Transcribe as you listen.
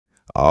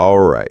All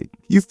right.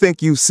 You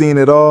think you've seen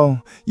it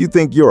all? You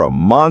think you're a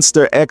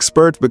monster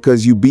expert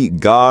because you beat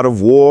God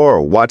of War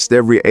or watched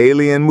every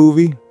Alien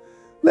movie?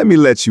 Let me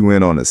let you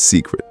in on a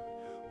secret.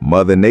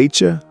 Mother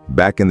Nature,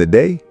 back in the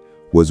day,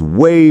 was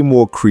way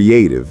more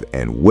creative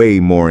and way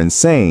more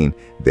insane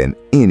than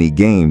any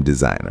game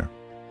designer.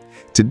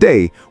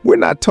 Today, we're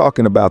not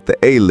talking about the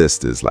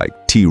A-listers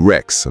like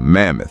T-Rex or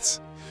mammoths.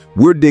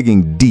 We're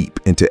digging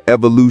deep into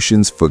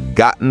evolution's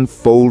forgotten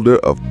folder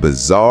of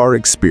bizarre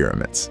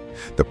experiments.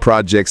 The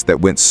projects that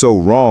went so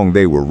wrong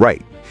they were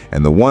right,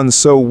 and the ones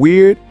so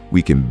weird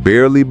we can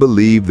barely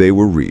believe they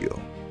were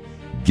real.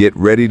 Get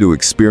ready to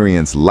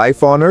experience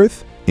life on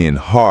Earth in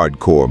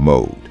hardcore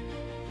mode.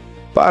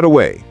 By the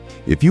way,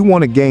 if you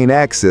want to gain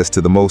access to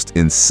the most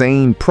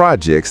insane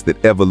projects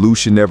that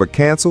evolution ever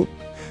canceled,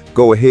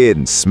 go ahead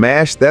and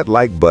smash that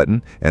like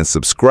button and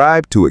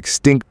subscribe to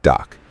Extinct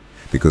Doc,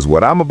 because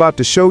what I'm about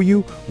to show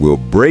you will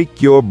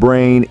break your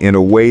brain in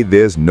a way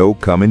there's no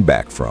coming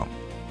back from.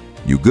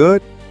 You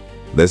good?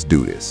 Let's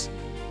do this.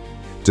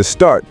 To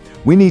start,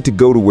 we need to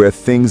go to where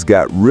things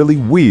got really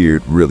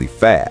weird really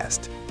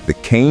fast. The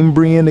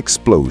Cambrian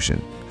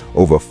explosion,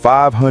 over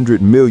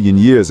 500 million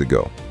years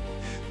ago.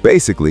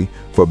 Basically,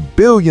 for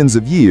billions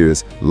of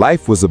years,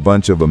 life was a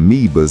bunch of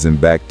amoebas and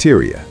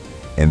bacteria.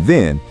 And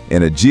then,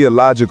 in a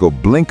geological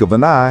blink of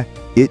an eye,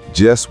 it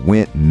just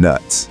went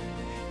nuts.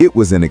 It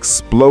was an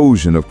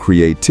explosion of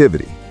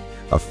creativity,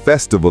 a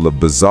festival of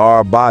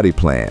bizarre body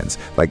plans,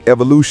 like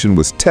evolution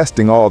was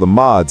testing all the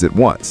mods at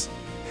once.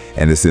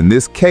 And it's in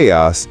this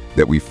chaos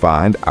that we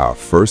find our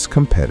first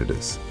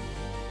competitors.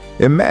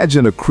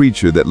 Imagine a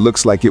creature that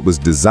looks like it was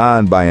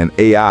designed by an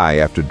AI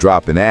after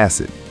dropping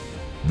acid.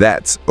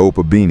 That's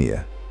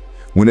Opabenia.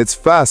 When its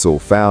fossil,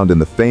 found in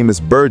the famous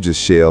Burgess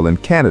Shale in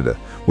Canada,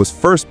 was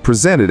first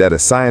presented at a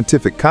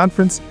scientific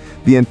conference,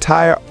 the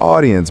entire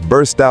audience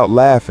burst out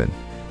laughing.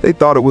 They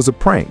thought it was a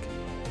prank.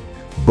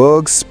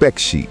 Bug spec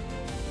sheet.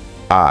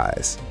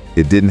 Eyes.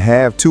 It didn't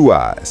have 2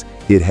 eyes.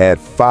 It had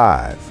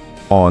 5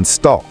 on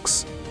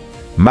stalks.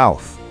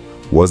 Mouth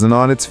wasn't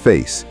on its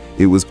face.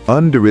 It was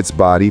under its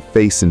body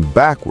facing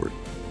backward.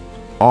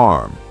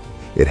 Arm.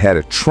 It had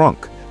a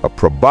trunk, a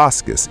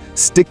proboscis,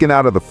 sticking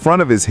out of the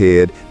front of his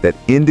head that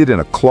ended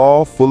in a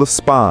claw full of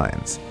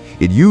spines.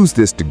 It used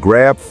this to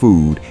grab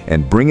food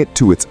and bring it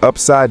to its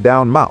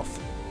upside-down mouth.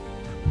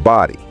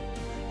 Body.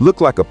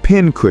 Looked like a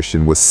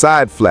pincushion with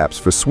side flaps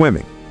for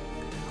swimming.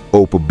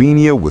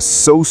 Opabenia was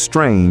so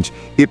strange,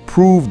 it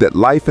proved that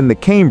life in the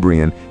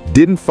Cambrian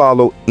didn't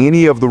follow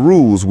any of the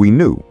rules we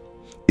knew.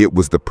 It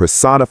was the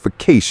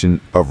personification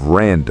of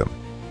random.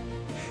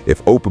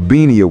 If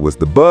Opabenia was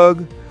the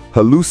bug,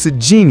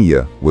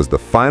 Hallucigenia was the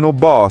final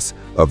boss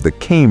of the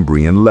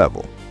Cambrian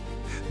level.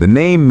 The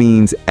name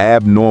means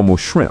abnormal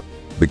shrimp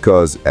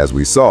because, as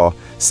we saw,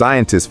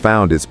 scientists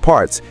found its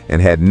parts and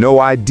had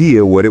no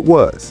idea what it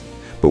was.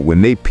 But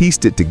when they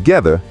pieced it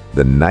together,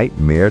 the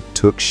nightmare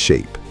took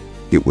shape.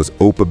 It was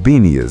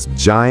Opabenia's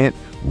giant,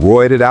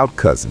 roided-out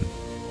cousin.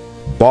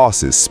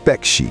 Boss's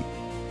spec sheet.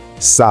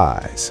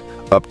 Size,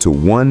 up to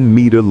 1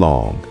 meter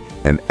long,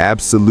 an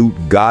absolute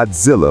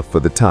Godzilla for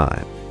the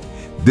time.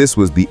 This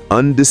was the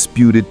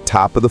undisputed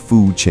top of the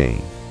food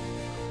chain.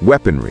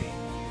 Weaponry.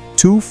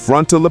 2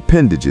 frontal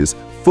appendages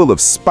full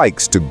of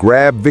spikes to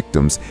grab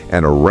victims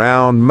and a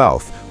round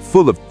mouth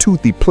full of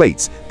toothy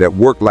plates that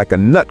worked like a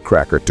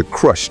nutcracker to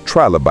crush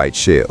trilobite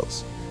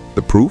shells.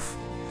 The proof?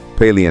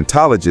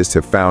 Paleontologists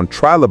have found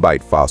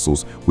trilobite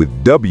fossils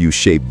with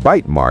W-shaped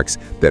bite marks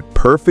that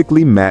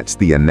perfectly match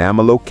the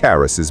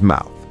Anomalocaris'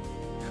 mouth.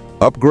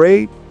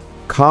 Upgrade?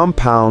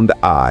 Compound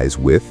eyes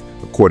with,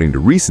 according to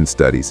recent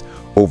studies,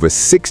 over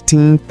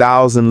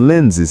 16,000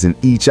 lenses in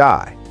each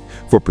eye.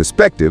 For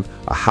perspective,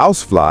 a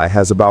housefly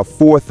has about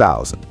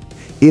 4,000.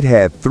 It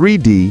had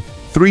 3D,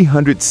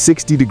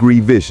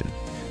 360-degree vision,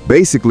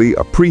 basically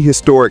a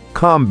prehistoric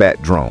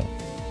combat drone.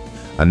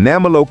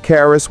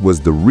 Anomalocaris was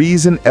the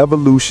reason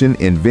evolution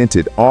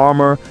invented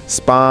armor,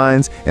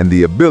 spines, and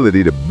the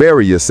ability to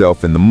bury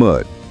yourself in the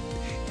mud.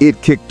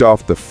 It kicked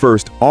off the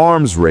first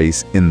arms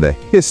race in the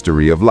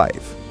history of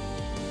life.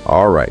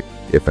 All right,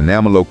 if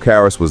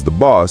Anomalocaris was the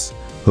boss,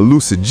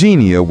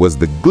 Hallucigenia was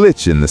the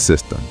glitch in the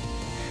system.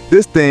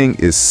 This thing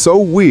is so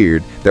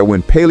weird that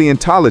when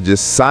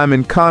paleontologist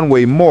Simon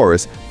Conway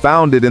Morris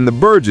found it in the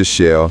Burgess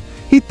Shale,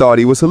 he thought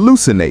he was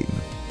hallucinating,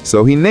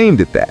 so he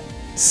named it that.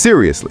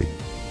 Seriously.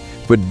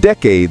 For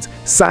decades,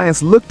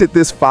 science looked at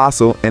this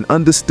fossil and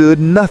understood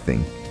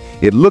nothing.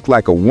 It looked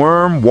like a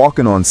worm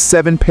walking on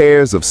 7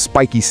 pairs of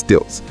spiky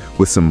stilts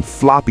with some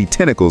floppy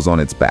tentacles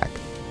on its back.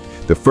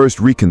 The first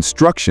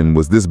reconstruction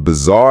was this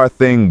bizarre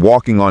thing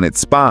walking on its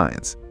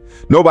spines.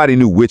 Nobody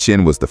knew which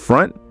end was the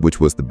front, which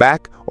was the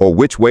back, or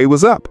which way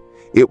was up.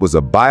 It was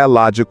a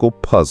biological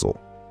puzzle.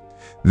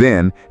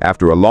 Then,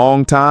 after a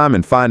long time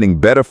and finding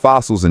better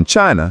fossils in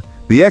China,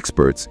 the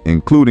experts,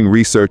 including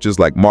researchers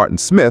like Martin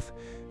Smith,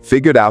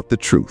 figured out the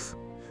truth.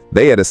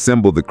 They had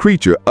assembled the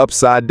creature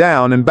upside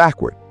down and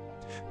backward.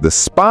 The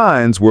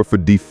spines were for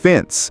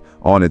defense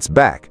on its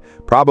back,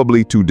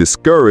 probably to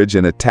discourage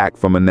an attack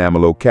from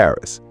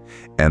Anomalocaris.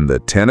 And the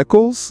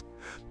tentacles?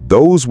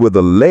 Those were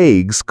the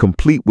legs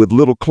complete with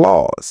little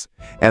claws,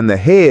 and the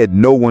head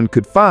no one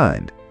could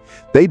find.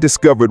 They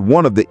discovered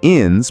one of the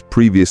ends,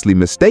 previously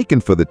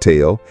mistaken for the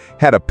tail,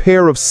 had a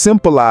pair of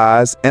simple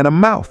eyes and a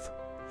mouth.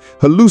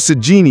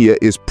 Hallucigenia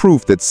is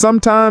proof that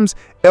sometimes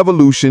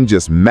evolution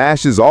just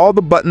mashes all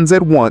the buttons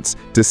at once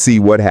to see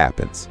what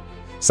happens.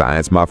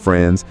 Science, my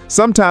friends,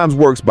 sometimes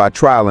works by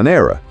trial and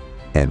error.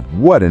 And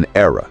what an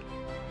error!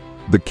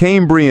 The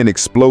Cambrian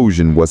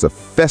explosion was a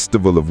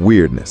festival of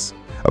weirdness.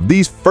 Of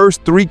these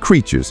first three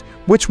creatures,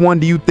 which one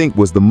do you think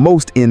was the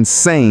most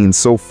insane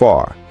so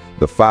far?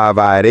 The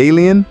five-eyed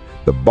alien,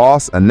 the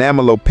boss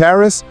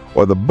Anomalocaris,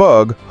 or the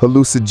bug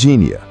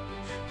Hallucigenia?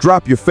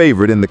 Drop your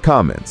favorite in the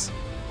comments.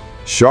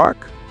 Shark?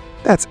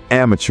 That's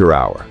amateur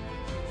hour.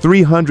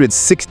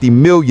 360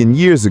 million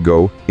years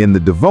ago, in the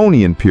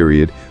Devonian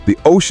period, the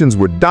oceans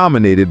were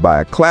dominated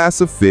by a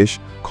class of fish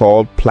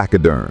called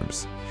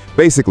placoderms.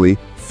 Basically,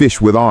 fish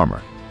with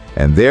armor.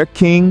 And their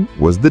king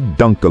was the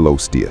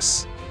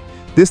Deinocheirus.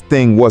 This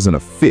thing wasn't a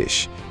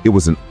fish, it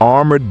was an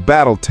armored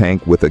battle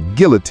tank with a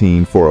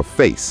guillotine for a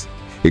face.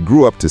 It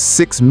grew up to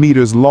 6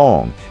 meters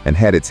long and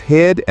had its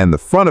head and the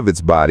front of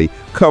its body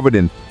covered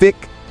in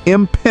thick,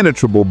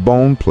 impenetrable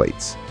bone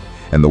plates.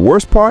 And the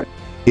worst part?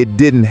 It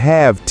didn't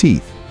have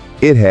teeth.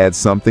 It had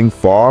something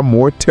far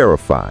more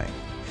terrifying.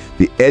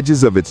 The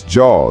edges of its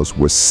jaws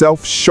were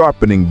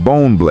self-sharpening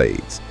bone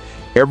blades.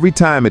 Every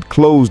time it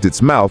closed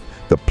its mouth,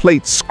 the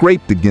plates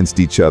scraped against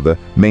each other,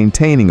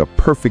 maintaining a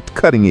perfect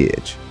cutting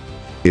edge.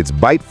 Its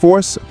bite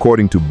force,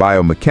 according to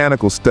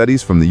biomechanical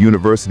studies from the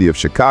University of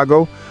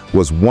Chicago,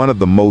 was one of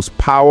the most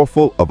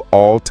powerful of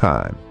all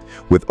time,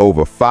 with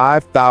over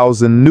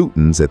 5,000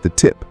 newtons at the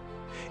tip.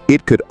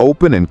 It could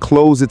open and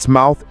close its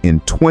mouth in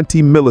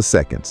 20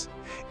 milliseconds.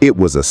 It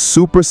was a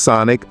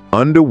supersonic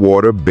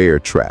underwater bear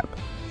trap.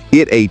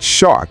 It ate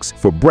sharks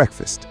for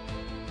breakfast.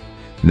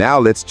 Now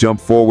let's jump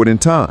forward in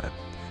time.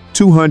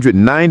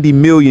 290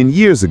 million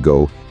years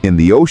ago, in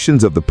the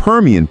oceans of the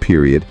Permian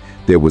period,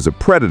 there was a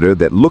predator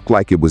that looked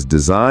like it was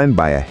designed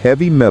by a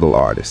heavy metal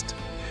artist.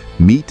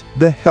 Meet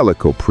the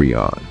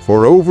Helicoprion.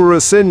 For over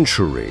a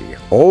century,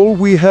 all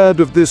we had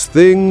of this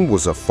thing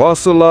was a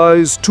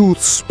fossilized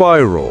tooth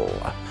spiral,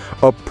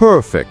 a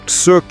perfect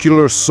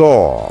circular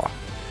saw,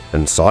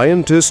 and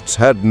scientists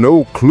had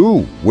no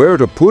clue where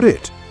to put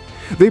it.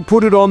 They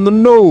put it on the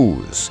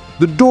nose,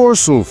 the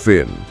dorsal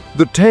fin,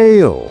 the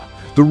tail.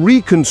 The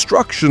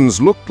reconstructions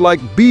looked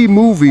like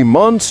B-movie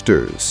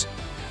monsters.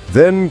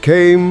 Then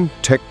came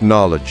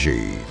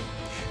technology.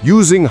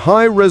 Using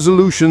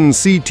high-resolution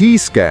CT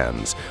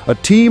scans, a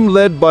team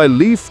led by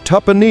Leif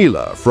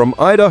Tapanila from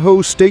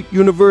Idaho State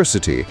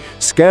University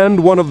scanned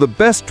one of the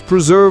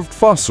best-preserved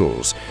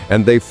fossils,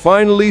 and they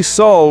finally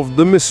solved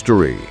the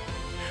mystery.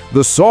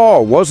 The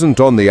saw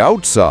wasn't on the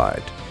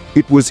outside.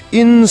 It was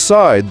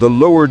inside the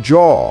lower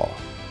jaw.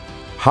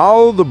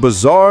 How the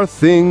bizarre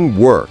thing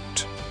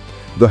worked.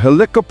 The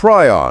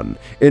Helicoprion,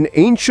 an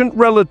ancient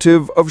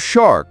relative of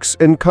sharks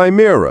and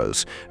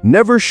chimeras,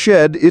 never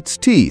shed its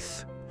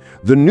teeth.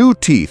 The new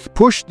teeth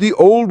pushed the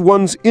old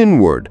ones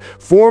inward,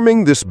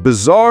 forming this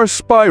bizarre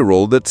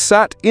spiral that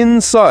sat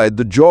inside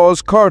the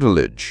jaw's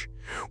cartilage.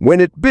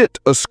 When it bit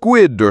a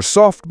squid or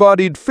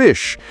soft-bodied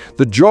fish,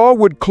 the jaw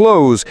would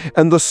close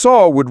and the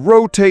saw would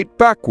rotate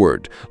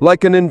backward,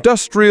 like an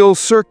industrial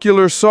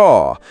circular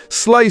saw,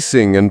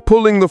 slicing and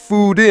pulling the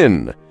food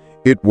in.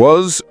 It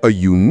was a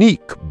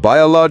unique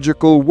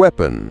biological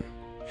weapon.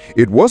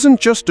 It wasn't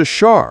just a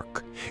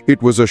shark.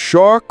 It was a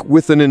shark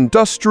with an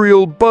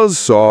industrial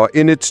buzzsaw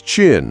in its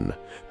chin,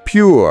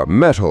 pure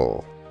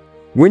metal.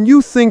 When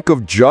you think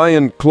of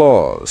giant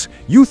claws,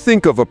 you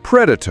think of a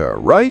predator,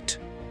 right?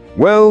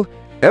 Well,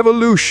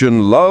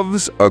 evolution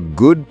loves a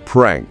good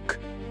prank.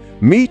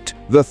 Meet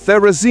the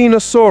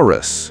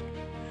Deinocheirus.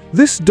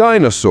 This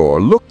dinosaur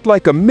looked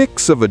like a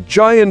mix of a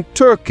giant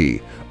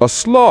turkey, a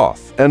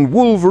sloth, and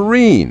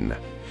wolverine.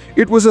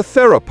 It was a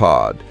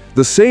theropod,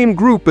 the same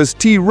group as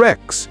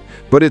T-Rex,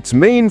 but its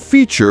main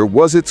feature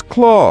was its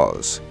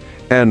claws.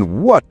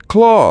 And what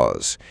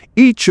claws!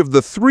 Each of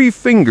the 3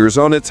 fingers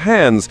on its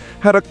hands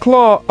had a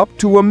claw up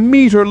to 1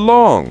 meter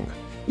long.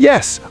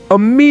 Yes,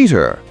 1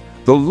 meter!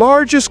 The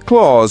largest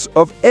claws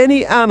of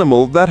any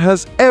animal that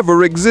has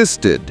ever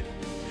existed.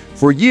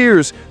 For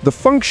years, the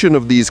function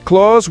of these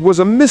claws was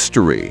a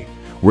mystery.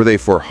 Were they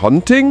for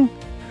hunting?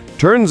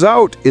 Turns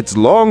out its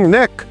long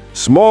neck,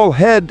 small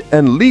head,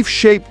 and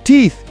leaf-shaped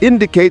teeth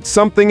indicate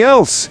something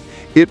else.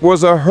 It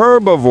was a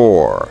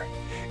herbivore.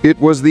 It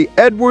was the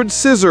Edward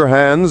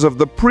Scissorhands of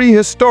the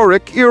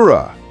prehistoric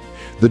era.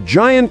 The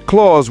giant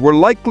claws were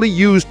likely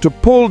used to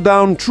pull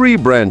down tree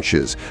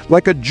branches,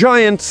 like a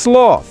giant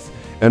sloth,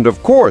 and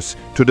of course,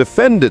 to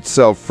defend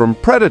itself from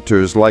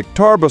predators like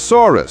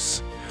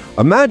Tarbosaurus.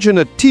 Imagine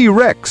a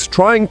T-Rex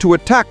trying to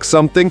attack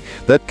something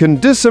that can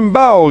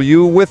disembowel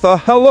you with a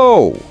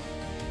hello.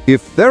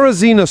 If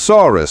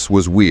Deinocheirus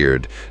was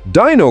weird,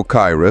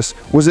 Deinocheirus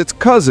was its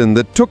cousin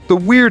that took the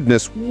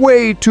weirdness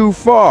way too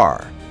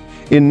far.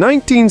 In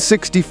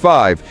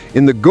 1965,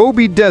 in the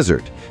Gobi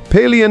Desert,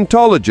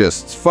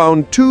 paleontologists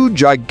found 2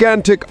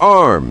 gigantic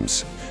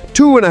arms,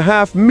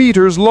 2.5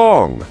 meters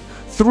long,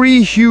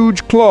 3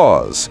 huge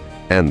claws,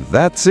 and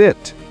that's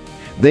it.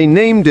 They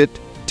named it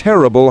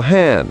Terrible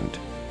Hand.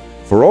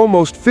 For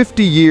almost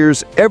 50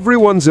 years,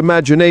 everyone's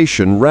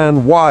imagination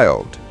ran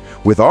wild.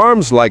 With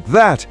arms like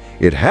that,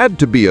 it had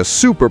to be a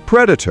super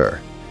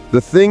predator.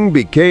 The thing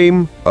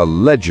became a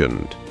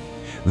legend.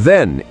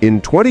 Then,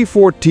 in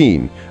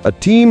 2014, a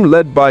team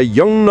led by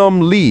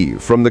Youngnam Lee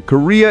from the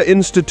Korea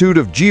Institute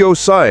of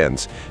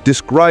Geoscience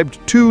described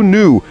 2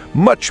 new,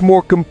 much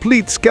more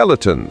complete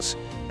skeletons.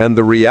 And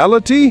the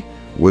reality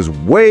was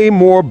way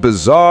more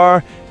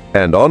bizarre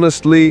and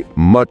honestly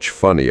much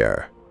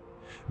funnier.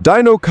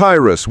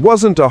 Deinocheirus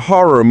wasn't a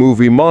horror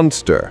movie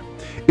monster.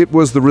 It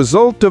was the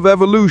result of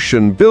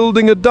evolution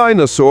building a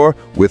dinosaur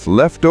with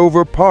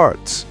leftover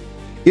parts.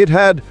 It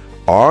had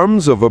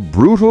arms of a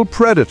brutal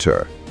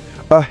predator,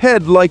 a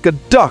head like a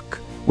duck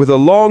with a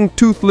long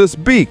toothless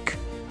beak,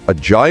 a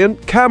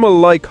giant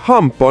camel-like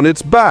hump on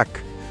its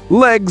back,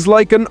 legs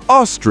like an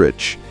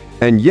ostrich,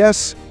 and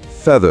yes,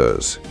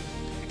 feathers.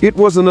 It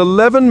was an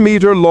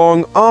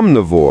 11-meter-long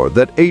omnivore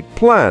that ate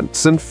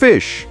plants and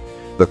fish.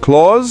 The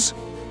claws?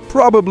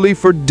 Probably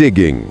for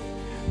digging.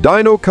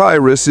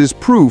 Deinocheirus is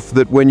proof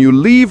that when you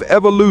leave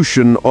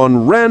evolution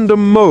on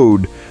random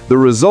mode, the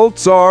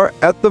results are,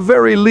 at the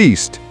very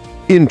least,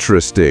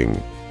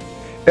 interesting.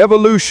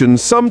 Evolution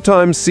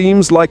sometimes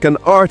seems like an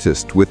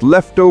artist with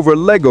leftover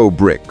Lego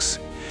bricks.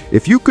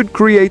 If you could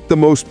create the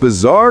most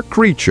bizarre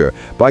creature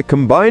by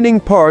combining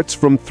parts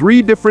from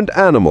 3 different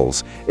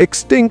animals,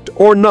 extinct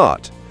or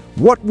not,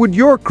 what would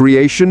your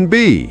creation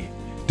be?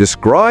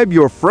 Describe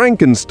your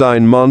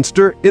Frankenstein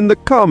monster in the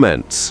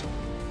comments.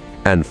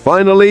 And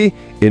finally,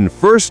 in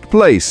first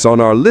place on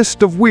our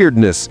list of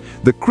weirdness,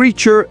 the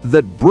creature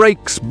that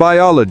breaks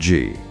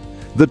biology.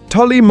 The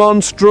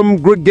Tullymonstrum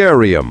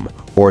gregarium,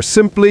 or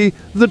simply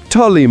the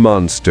Tully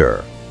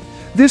monster.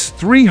 This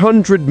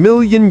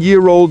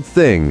 300-million-year-old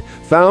thing,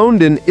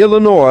 found in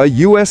Illinois,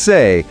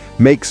 USA,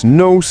 makes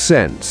no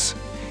sense.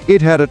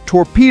 It had a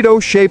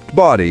torpedo-shaped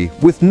body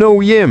with no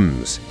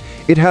limbs.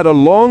 It had a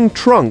long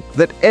trunk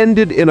that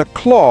ended in a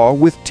claw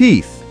with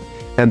teeth.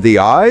 And the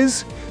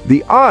eyes?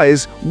 The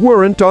eyes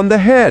weren't on the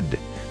head.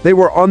 They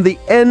were on the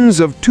ends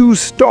of 2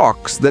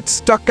 stalks that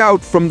stuck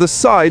out from the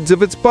sides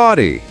of its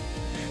body.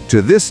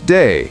 To this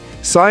day,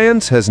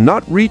 science has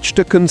not reached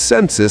a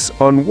consensus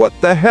on what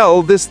the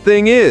hell this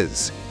thing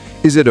is.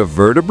 Is it a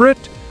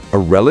vertebrate? A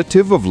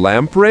relative of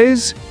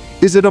lampreys?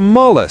 Is it a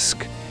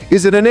mollusk?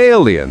 Is it an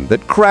alien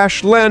that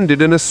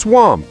crash-landed in a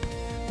swamp?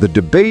 The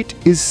debate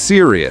is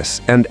serious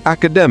and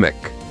academic.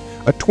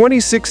 A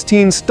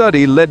 2016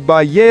 study led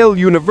by Yale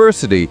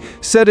University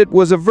said it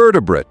was a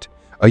vertebrate.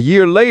 A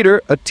year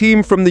later, a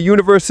team from the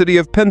University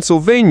of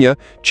Pennsylvania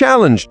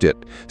challenged it,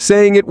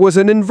 saying it was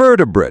an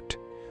invertebrate.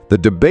 The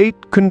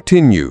debate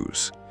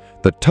continues.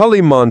 The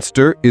Tully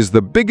monster is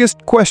the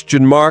biggest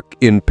question mark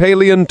in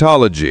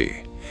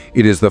paleontology.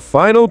 It is the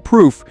final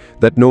proof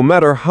that no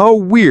matter how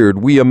weird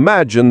we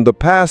imagine the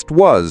past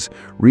was,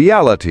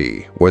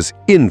 reality was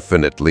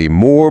infinitely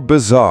more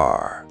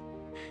bizarre.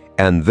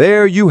 And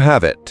there you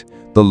have it,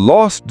 the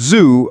lost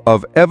zoo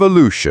of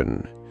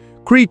evolution.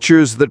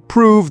 Creatures that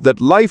prove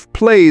that life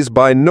plays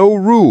by no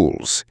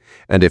rules.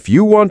 And if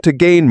you want to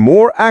gain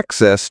more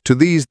access to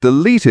these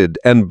deleted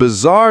and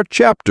bizarre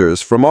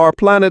chapters from our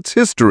planet's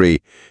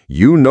history,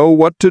 you know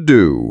what to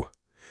do.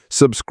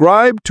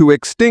 Subscribe to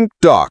Extinct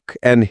Doc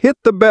and hit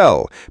the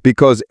bell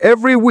because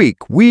every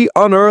week we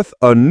unearth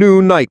a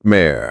new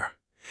nightmare.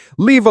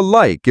 Leave a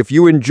like if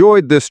you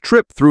enjoyed this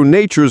trip through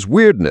nature's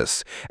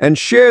weirdness and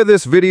share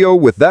this video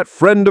with that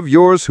friend of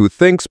yours who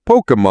thinks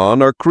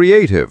Pokemon are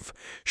creative.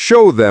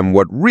 Show them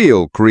what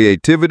real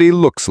creativity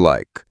looks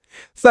like.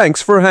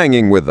 Thanks for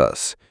hanging with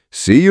us.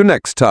 See you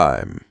next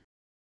time.